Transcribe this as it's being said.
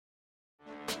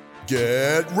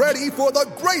Get ready for the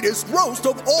greatest roast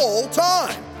of all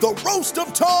time, the Roast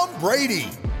of Tom Brady,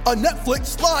 a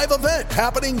Netflix live event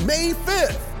happening May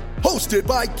 5th. Hosted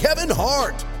by Kevin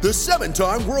Hart, the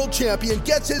 7-time world champion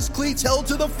gets his cleats held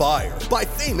to the fire by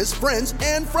famous friends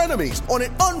and frenemies on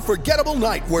an unforgettable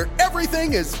night where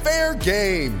everything is fair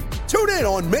game. Tune in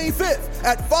on May 5th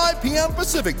at 5 p.m.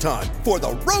 Pacific time for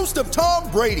the Roast of Tom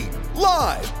Brady,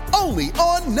 live only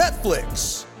on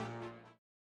Netflix.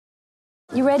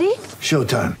 You ready?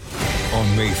 Showtime.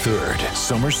 On May 3rd,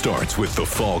 summer starts with The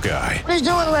Fall Guy. Let's do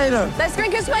it later. Let's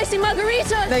drink a spicy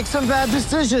margarita. Make some bad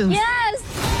decisions. Yes!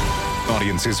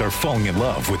 Audiences are falling in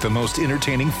love with the most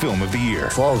entertaining film of the year.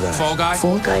 Fall Guy. Fall Guy?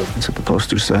 Fall guy. That's what the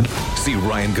poster said. See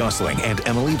Ryan Gosling and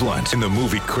Emily Blunt in the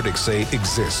movie critics say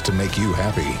exists to make you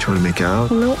happy. Trying to make it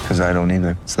out? Nope. Because I don't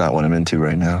either. It's not what I'm into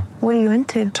right now. What are you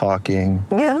into? Talking.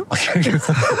 Yeah.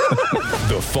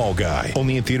 The Fall Guy.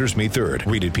 Only in theaters May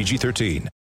 3rd. Rated PG-13.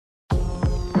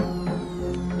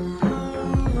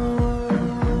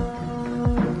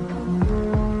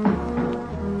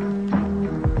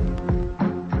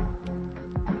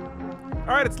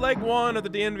 All right, it's leg one of the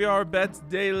DNVR Bets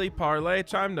Daily Parlay.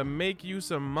 Time to make you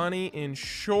some money in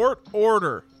short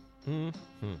order.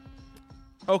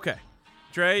 Okay,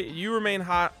 Dre, you remain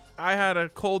hot. I had a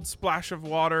cold splash of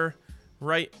water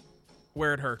right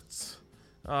where it hurts.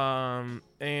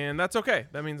 And that's okay.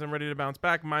 That means I'm ready to bounce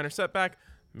back. Minor setback,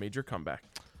 major comeback.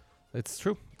 It's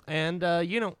true. And,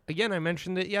 again, I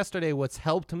mentioned it yesterday. What's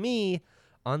helped me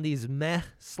on these meh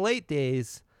slate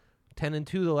days,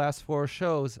 10-2 the last 4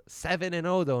 shows,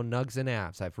 7-0 though, Nugs and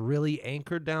Abs. I've really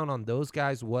anchored down on those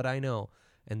guys what I know,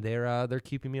 and they're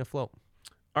keeping me afloat.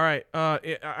 All right,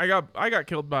 I got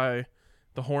killed by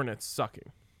the Hornets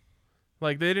sucking.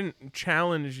 Like, they didn't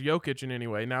challenge Jokic in any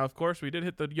way. Now, of course, we did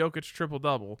hit the Jokic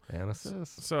triple-double. And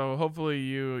assist. So hopefully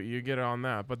you get on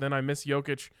that. But then I miss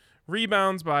Jokic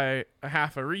rebounds by a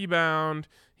half a rebound.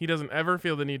 He doesn't ever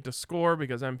feel the need to score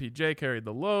because MPJ carried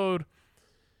the load.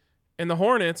 And the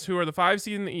Hornets, who are the 5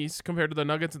 seed in the East, compared to the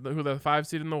Nuggets, who are the 5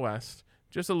 seed in the West,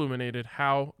 just illuminated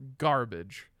how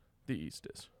garbage the East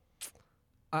is.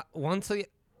 Once again,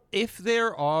 if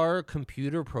there are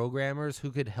computer programmers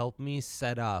who could help me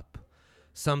set up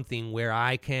something where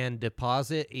I can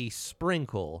deposit a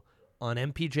sprinkle on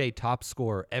MPJ top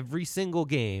scorer every single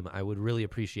game, I would really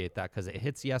appreciate that because it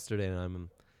hits yesterday and I'm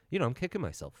kicking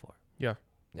myself for it.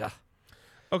 Yeah.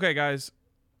 Okay, guys.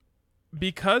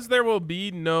 Because there will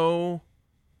be no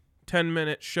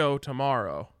 10-minute show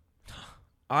tomorrow,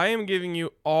 I am giving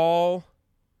you all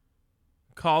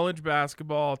college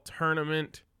basketball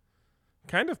tournament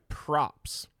kind of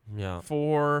props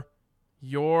for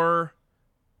your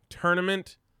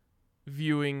tournament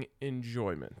viewing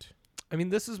enjoyment. I mean,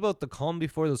 this is both the calm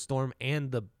before the storm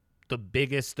and the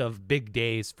biggest of big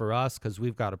days for us because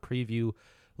we've got a preview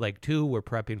leg 2. We're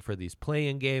prepping for these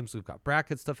play-in games. We've got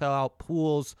brackets to fill out,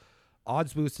 pools,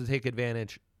 odds boosts to take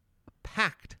advantage.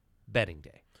 Packed betting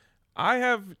day. I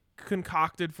have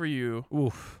concocted for you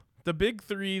the big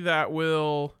 3 that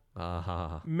will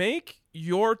make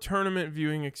your tournament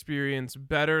viewing experience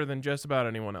better than just about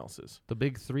anyone else's. The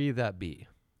big 3 that be.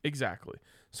 Exactly.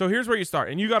 So here's where you start.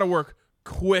 And you got to work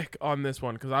quick on this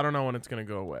one because I don't know when it's going to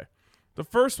go away. The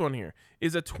first one here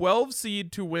is a 12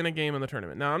 seed to win a game in the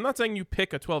tournament. Now, I'm not saying you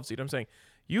pick a 12 seed. I'm saying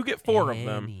you get 4 of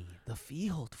them. The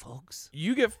field, folks.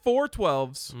 You get 4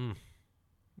 12s.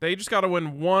 They just got to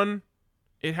win one.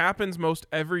 It happens most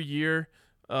every year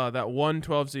that one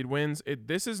 12 seed wins.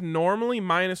 This is normally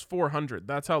minus 400.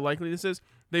 That's how likely this is.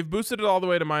 They've boosted it all the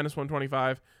way to minus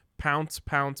 125. Pounce.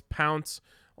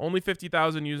 Only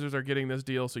 50,000 users are getting this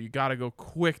deal, so you got to go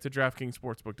quick to DraftKings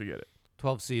Sportsbook to get it.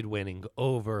 12 seed winning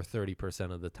over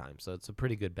 30% of the time. So it's a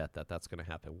pretty good bet that that's going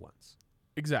to happen once.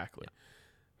 Exactly. Yeah.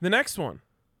 The next one,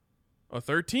 a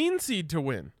 13 seed to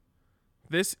win.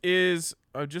 This is,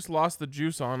 I just lost the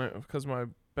juice on it because my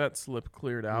bet slip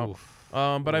cleared out.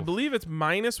 But I believe it's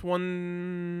minus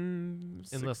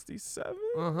 167.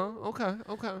 Okay.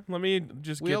 Let me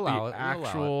just get the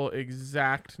actual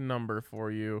exact number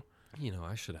for you.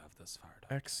 I should have this fired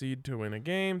up. X seed to win a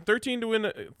game. 13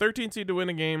 seed to win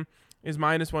a game is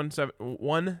minus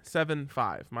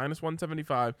 175. Minus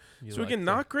 175. So again,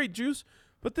 not great juice,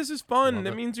 but this is fun.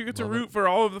 That means you get to root for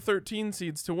all of the 13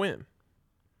 seeds to win.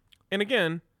 And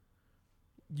again,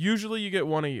 usually you get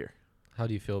one a year. How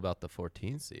do you feel about the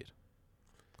 14 seed?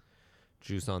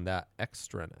 Juice on that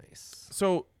extra nice.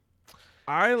 So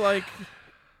I like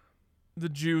the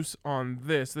juice on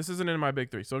this. This isn't in my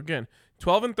big 3. So again,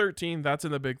 12 and 13, that's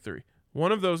in the big 3.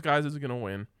 One of those guys is going to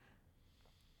win.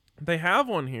 They have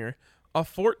one here, a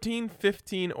 14,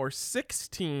 15, or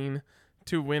 16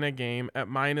 to win a game at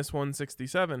minus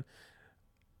 167.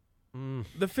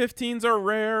 The 15s are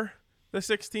rare. The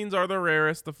 16s are the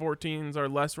rarest. The 14s are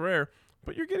less rare.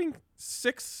 But you're getting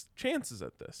 6 chances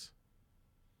at this.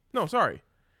 No, sorry.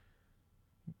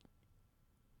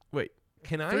 Wait.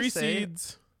 Can I 3 say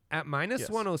seeds. at minus Yes.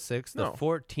 106, the No.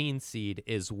 14 seed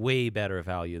is way better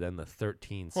value than the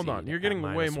 13 seed. Hold on, you're at getting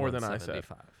way minus more than I said.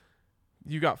 175.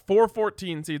 You got 4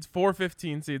 14 seeds, 4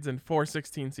 15 seeds, and 4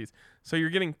 16 seeds. So you're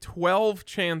getting 12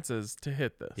 chances to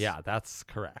hit this. Yeah, that's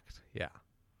correct. Yeah.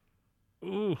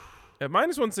 Ooh. At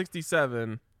minus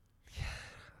 167,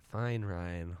 Fine,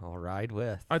 Ryan. I'll ride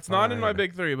with. it's not in my Fine.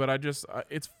 big three, but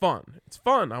it's fun. It's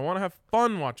fun. I want to have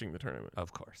fun watching the tournament.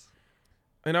 Of course.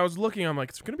 And I was looking, I'm like,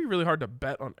 it's going to be really hard to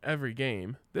bet on every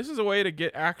game. This is a way to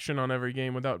get action on every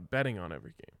game without betting on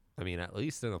every game. I mean, at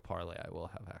least in a parlay, I will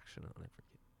have action on every game.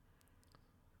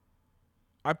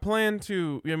 I plan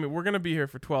to, we're going to be here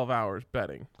for 12 hours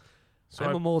betting. So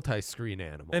I'm a multi-screen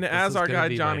animal. and This as is our gonna guy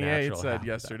be my Johnny A natural said habitat.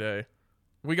 yesterday,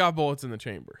 we got bullets in the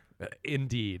chamber.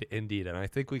 Indeed. And I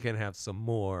think we can have some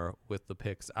more with the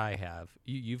picks I have.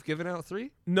 You've given out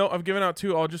 3? No, I've given out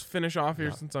 2. I'll just finish off here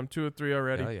Yeah. since I'm 2 of 3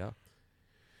 already. Yeah.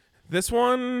 This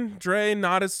one, Dre,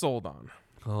 not as sold on.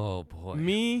 Oh, boy.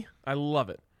 Me, I love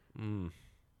it. Mm.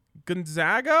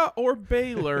 Gonzaga or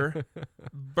Baylor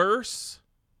versus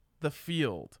the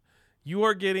field. You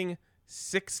are getting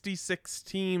 66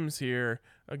 teams here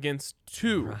against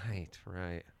 2.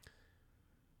 Right.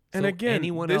 And So again,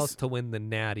 anyone this- else to win the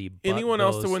natty, but anyone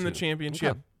else to those win the 2.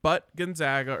 championship, Okay. but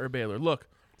Gonzaga or Baylor. Look,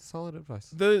 Solid advice.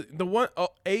 the one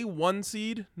a 1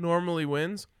 seed normally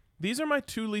wins. These are my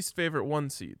 2 least favorite 1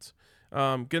 seeds.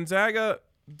 Gonzaga,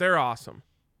 they're awesome.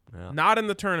 Yeah. Not in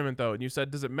the tournament, though. And you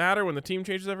said, does it matter when the team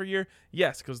changes every year?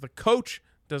 Yes, because the coach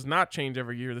does not change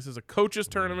every year. This is a coach's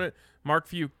tournament. Mark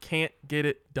Few can't get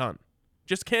it done.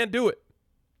 Just can't do it.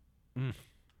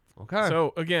 Okay.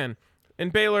 So, again,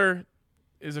 and Baylor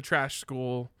is a trash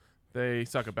school. They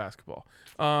suck at basketball.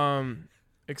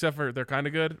 Except for they're kind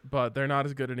of good, but they're not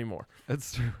as good anymore.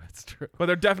 It's true. But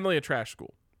they're definitely a trash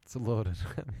school. It's loaded.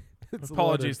 It's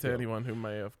Apologies to loaded. anyone who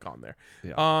may have gone there.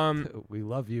 Yeah. We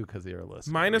love you because you're a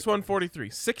listener. Minus 143.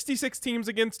 66 teams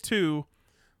against 2.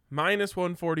 Minus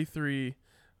 143.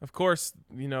 Of course,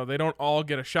 they don't all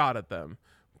get a shot at them.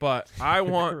 But I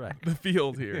want Correct. the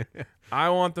field here. I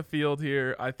want the field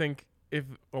here. I think if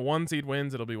a 1 seed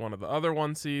wins, it'll be one of the other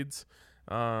 1 seeds.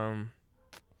 And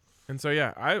so,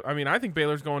 yeah, I think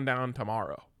Baylor's going down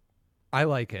tomorrow. I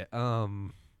like it.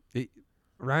 Ryan,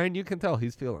 you can tell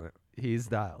he's feeling it. He's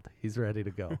dialed. He's ready to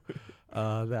go.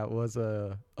 That was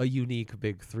a unique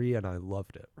big 3, and I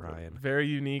loved it, Ryan. Very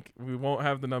unique. We won't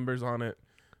have the numbers on it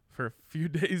for a few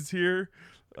days here.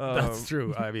 That's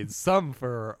true. I mean, some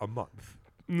for a month.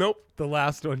 Nope. The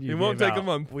last one you It won't gave take a out,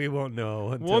 month. We won't know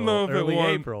until We'll know if early it won.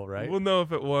 April, right? We'll know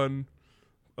if it won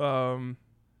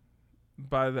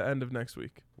by the end of next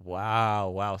week.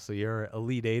 Wow. So you're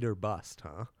Elite 8 or bust,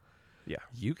 huh? Yeah.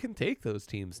 You can take those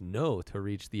teams to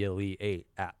reach the Elite 8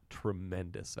 at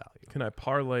tremendous value. Can I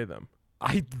parlay them?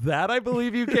 I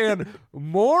believe you can.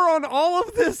 More on all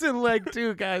of this in leg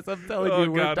 2, guys. I'm telling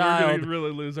you, we're God, we're dialed. going to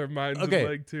really lose our minds Okay. in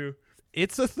leg 2.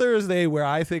 It's a Thursday where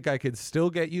I think I could still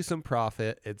get you some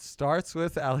profit. It starts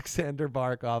with Alexander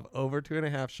Barkov over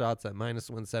 2.5 shots at minus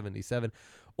 177.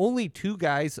 Only 2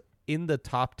 guys in the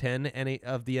top 10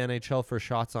 of the NHL for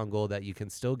shots on goal that you can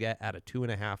still get at a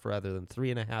 2.5 rather than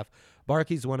 3.5.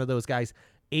 Barkey's one of those guys.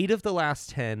 8 of the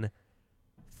last 10,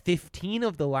 15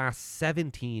 of the last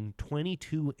 17,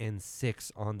 22 and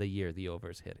 6 on the year. The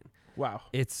overs hitting. Wow.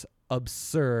 It's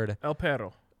absurd. El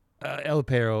Perro. El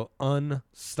Perro,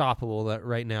 unstoppable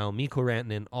right now. Mikko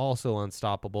Rantanen, also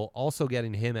unstoppable. Also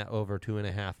getting him at over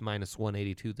 2.5, minus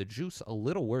 182. The juice a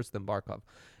little worse than Barkov.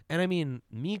 And I mean,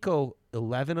 Mikko,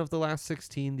 11 of the last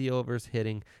 16, the overs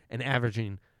hitting, and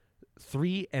averaging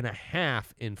 3.5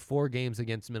 in 4 games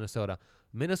against Minnesota.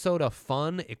 Minnesota,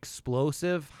 fun,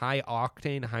 explosive, high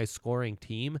octane, high scoring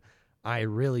team. I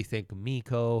really think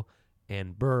Mikko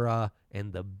and Burra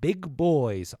and the big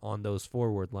boys on those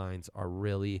forward lines are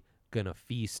really going to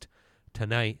feast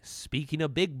tonight. Speaking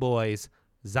of big boys,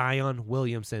 Zion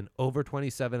Williamson over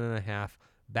 27.5,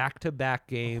 back-to-back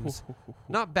games.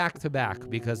 Not back-to-back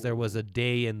because there was a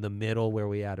day in the middle where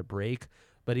we had a break,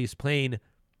 but he's playing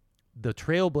the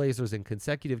Trailblazers in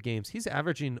consecutive games. He's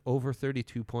averaging over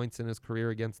 32 points in his career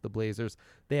against the Blazers.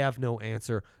 They have no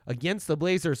answer. Against the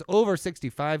Blazers, over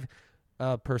 65%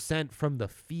 from the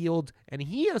field, and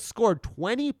he has scored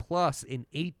 20 plus in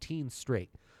 18 straight.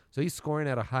 So he's scoring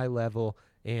at a high level,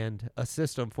 and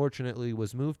assist, unfortunately,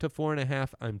 was moved to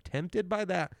 4.5. I'm tempted by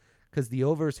that because the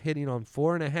over's hitting on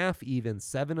 4.5 even,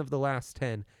 7 of the last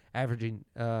 10, averaging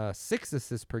 6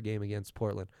 assists per game against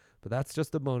Portland. But that's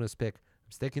just a bonus pick.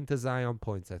 I'm sticking to Zion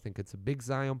points. I think it's a big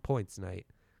Zion points night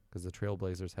because the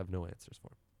Trailblazers have no answers for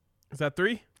him. Is that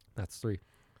 3? That's 3.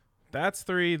 That's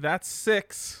 3. That's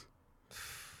 6.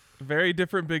 Very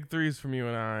different big threes from you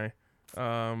and I.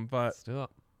 But Still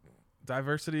up.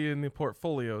 diversity in the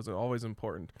portfolio is always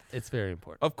important. It's very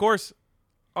important. Of course,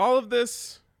 all of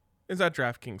this is at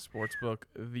DraftKings Sportsbook,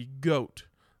 the GOAT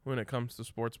when it comes to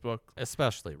sportsbook.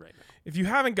 Especially right now. If you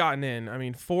haven't gotten in, I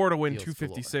mean, 4 to win, Feels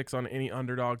 256 on any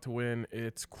underdog to win.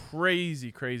 It's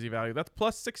crazy, crazy value. That's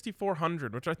plus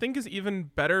 6,400, which I think is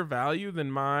even better value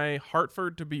than my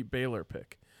Hartford to beat Baylor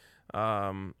pick.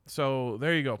 So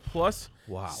there you go. Plus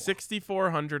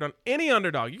 6,400 on any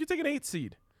underdog. You can take an 8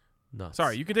 seed. Nuts.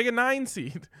 Sorry, you can take a 9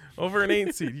 seed over an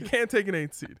 8 seed. You can't take an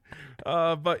 8 seed.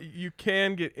 But you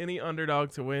can get any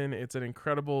underdog to win. It's an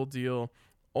incredible deal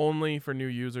only for new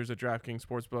users at DraftKings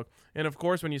Sportsbook. And, of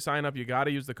course, when you sign up, you got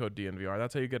to use the code DNVR.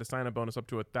 That's how you get a sign-up bonus up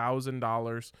to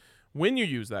 $1,000 when you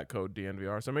use that code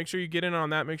DNVR. So make sure you get in on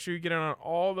that. Make sure you get in on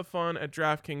all the fun at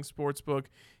DraftKings Sportsbook.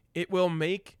 It will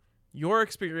make your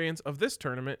experience of this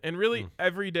tournament and really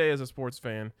every day as a sports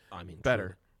fan better.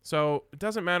 Truly. So it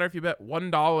doesn't matter if you bet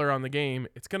 $1 on the game.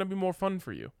 It's going to be more fun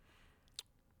for you.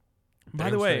 By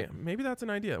the way, maybe that's an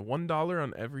idea. $1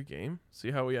 on every game.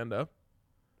 See how we end up.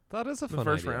 That is a The fun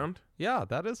first idea. round. Yeah,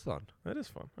 that is fun. That is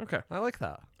fun. Okay. I like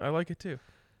that. I like it too.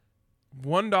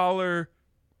 $1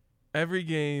 every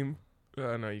game.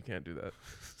 No, you can't do that.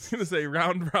 I was going to say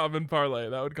round robin parlay.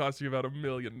 That would cost you about $1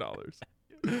 million.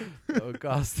 Oh,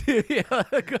 cost. Yeah,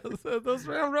 those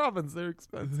round robins, they're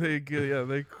expensive.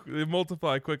 They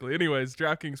multiply quickly. Anyways,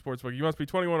 DraftKings Sportsbook. You must be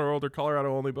 21 or older.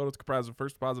 Colorado only. Bonus comprised of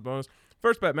first deposit bonus,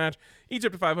 first bet match. Each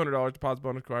up to $500. Deposit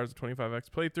bonus requires a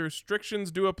 25x playthrough.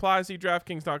 Restrictions do apply. See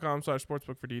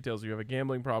DraftKings.com/sportsbook for details. If you have a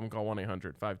gambling problem, call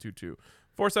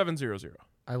 1-800-522-4700.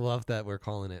 I love that we're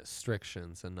calling it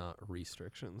strictions and not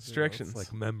restrictions. Strictions. It's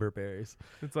like member berries.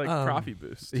 It's like Profi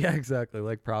Boost. Yeah, exactly.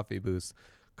 Like Profi Boost.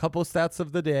 Couple stats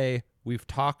of the day. We've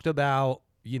talked about,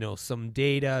 some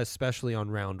data, especially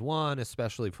on round 1,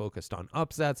 especially focused on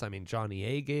upsets. I mean, Johnny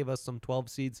A gave us some 12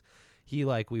 seeds.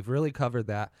 We've really covered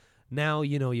that. Now,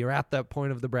 you're at that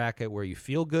point of the bracket where you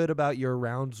feel good about your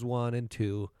rounds 1 and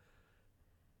 2,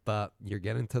 but you're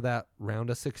getting to that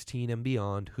round of 16 and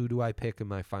beyond. Who do I pick in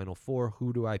my final 4?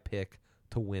 Who do I pick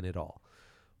to win it all?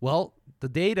 Well, the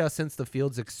data, since the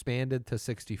field's expanded to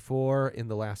 64 in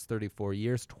the last 34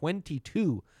 years,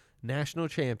 22 national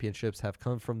championships have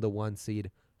come from the 1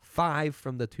 seed, 5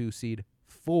 from the 2 seed,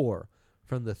 4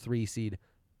 from the 3 seed.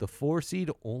 The 4 seed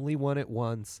only won it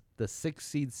once. The 6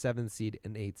 seed, 7 seed,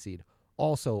 and 8 seed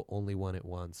also only won it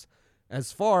once.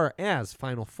 As far as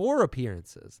Final Four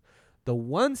appearances, the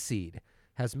 1 seed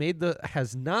has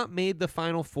not made the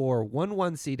Final Four. All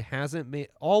 1 seeds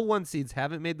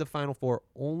haven't made the Final Four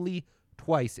only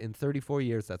twice in 34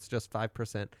 years. That's just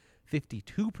 5%.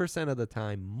 52% of the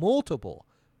time, multiple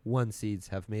 1 seeds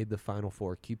have made the Final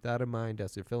Four. Keep that in mind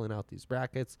as you're filling out these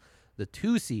brackets. The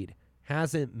 2 seed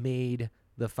hasn't made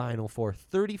the Final Four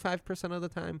 35% of the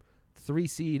time. 3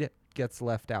 seed gets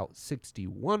left out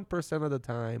 61% of the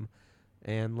time.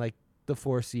 And the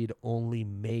 4 seed only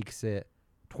makes it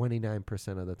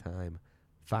 29% of the time.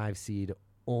 5 seed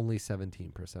only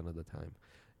 17% of the time.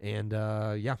 And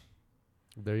there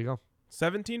you go.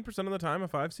 17% of the time a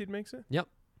 5 seed makes it? Yep.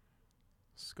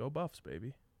 Let's go Buffs,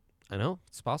 baby. I know.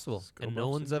 It's possible. And no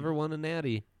one's ever won a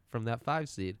natty from that 5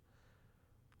 seed.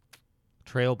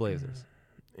 Trailblazers.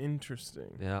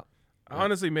 Interesting. Yeah.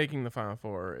 Honestly, making the Final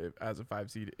Four as a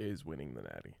 5 seed is winning the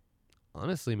natty.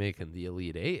 Honestly, making the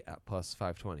Elite 8 at plus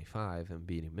 525 and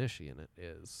beating Michigan, it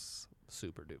is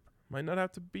super duper. Might not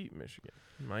have to beat Michigan.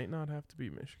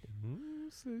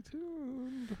 Stay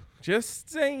tuned. Just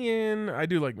saying. I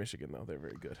do like Michigan, though. They're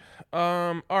very good.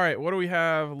 All right. What do we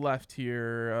have left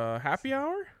here? Happy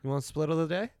hour? You want split of the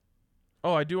day?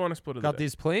 Oh, I do want to split of the Got day.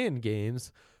 these play-in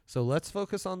games. So let's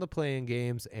focus on the play-in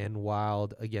games and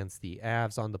Wild against the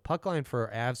Avs. On the puck line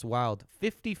for Avs Wild,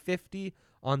 50-50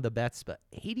 on the bets, but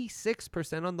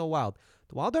 86% on the Wild.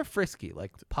 The Wild are frisky.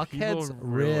 Puckheads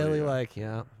really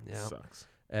yeah. Sucks.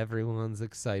 Everyone's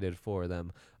excited for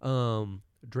them.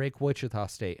 Drake Wichita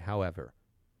State, however.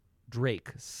 Drake,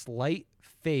 slight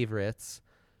favorites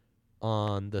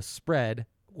on the spread,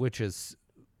 which is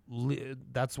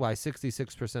that's why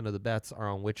 66% of the bets are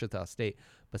on Wichita State,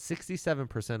 but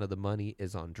 67% of the money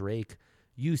is on Drake.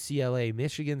 UCLA,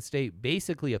 Michigan State,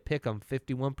 basically a pick on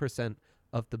 51%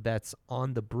 of the bets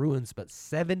on the Bruins, but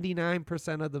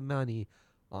 79% of the money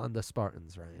on the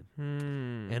Spartans,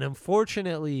 Ryan. And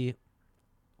unfortunately,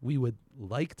 we would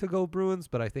like to go Bruins,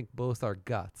 but I think both our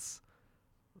guts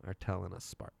are telling us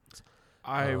Spartans.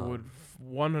 I would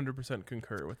 100%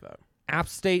 concur with that. App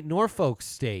State, Norfolk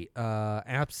State.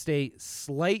 App State,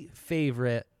 slight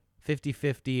favorite,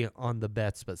 50-50 on the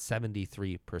bets, but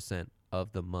 73%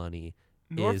 of the money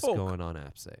is going on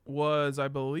App State. Was, I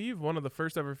believe, one of the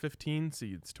first ever 15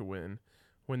 seeds to win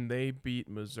when they beat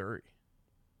Missouri.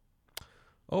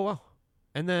 Oh, wow.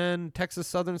 And then Texas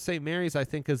Southern St. Mary's, I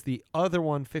think, is the other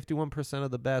one. 51%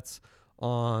 of the bets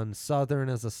on Southern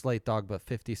as a slight dog, but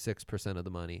 56% of the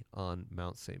money on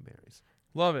Mount St. Mary's.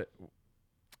 Love it.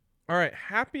 All right,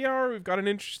 happy hour. We've got an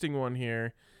interesting one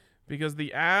here because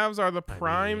the Avs are the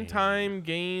prime time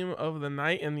game of the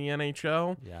night in the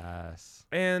NHL. Yes.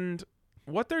 And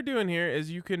what they're doing here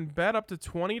is you can bet up to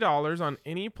 $20 on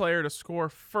any player to score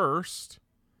first.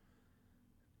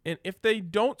 And if they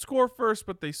don't score first,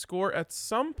 but they score at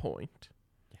some point,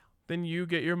 then you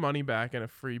get your money back and a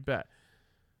free bet.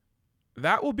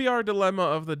 That will be our dilemma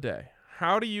of the day.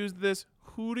 How to use this,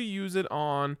 who to use it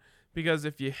on, because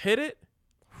if you hit it,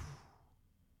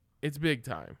 it's big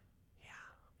time. Yeah.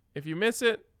 If you miss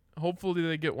it, hopefully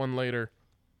they get one later.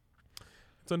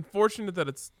 It's unfortunate that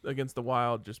it's against the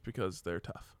Wild just because they're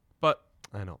tough. But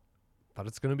I know. But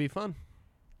it's going to be fun.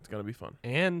 It's going to be fun.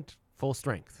 And full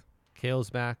strength. Kale's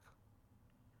back.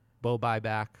 Bobai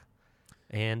back.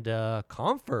 And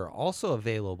Comfer also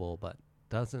available, but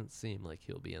doesn't seem like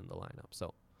he'll be in the lineup.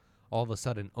 So all of a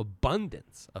sudden,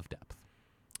 abundance of depth.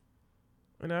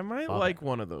 And I might like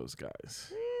one of those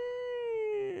guys.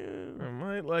 I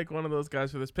might like one of those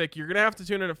guys for this pick. You're going to have to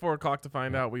tune in at 4 o'clock to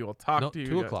find out. We will talk to you.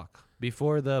 2 o'clock.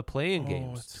 Before the playing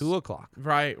games. 2 o'clock.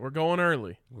 Right. We're going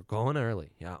early. We're going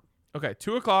early. Yeah. Okay.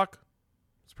 2 o'clock.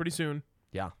 It's pretty soon.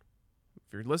 Yeah.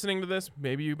 If you're listening to this,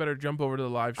 maybe you better jump over to the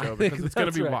live show because it's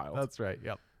going to be wild. That's right.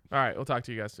 Yep. All right. We'll talk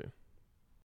to you guys soon.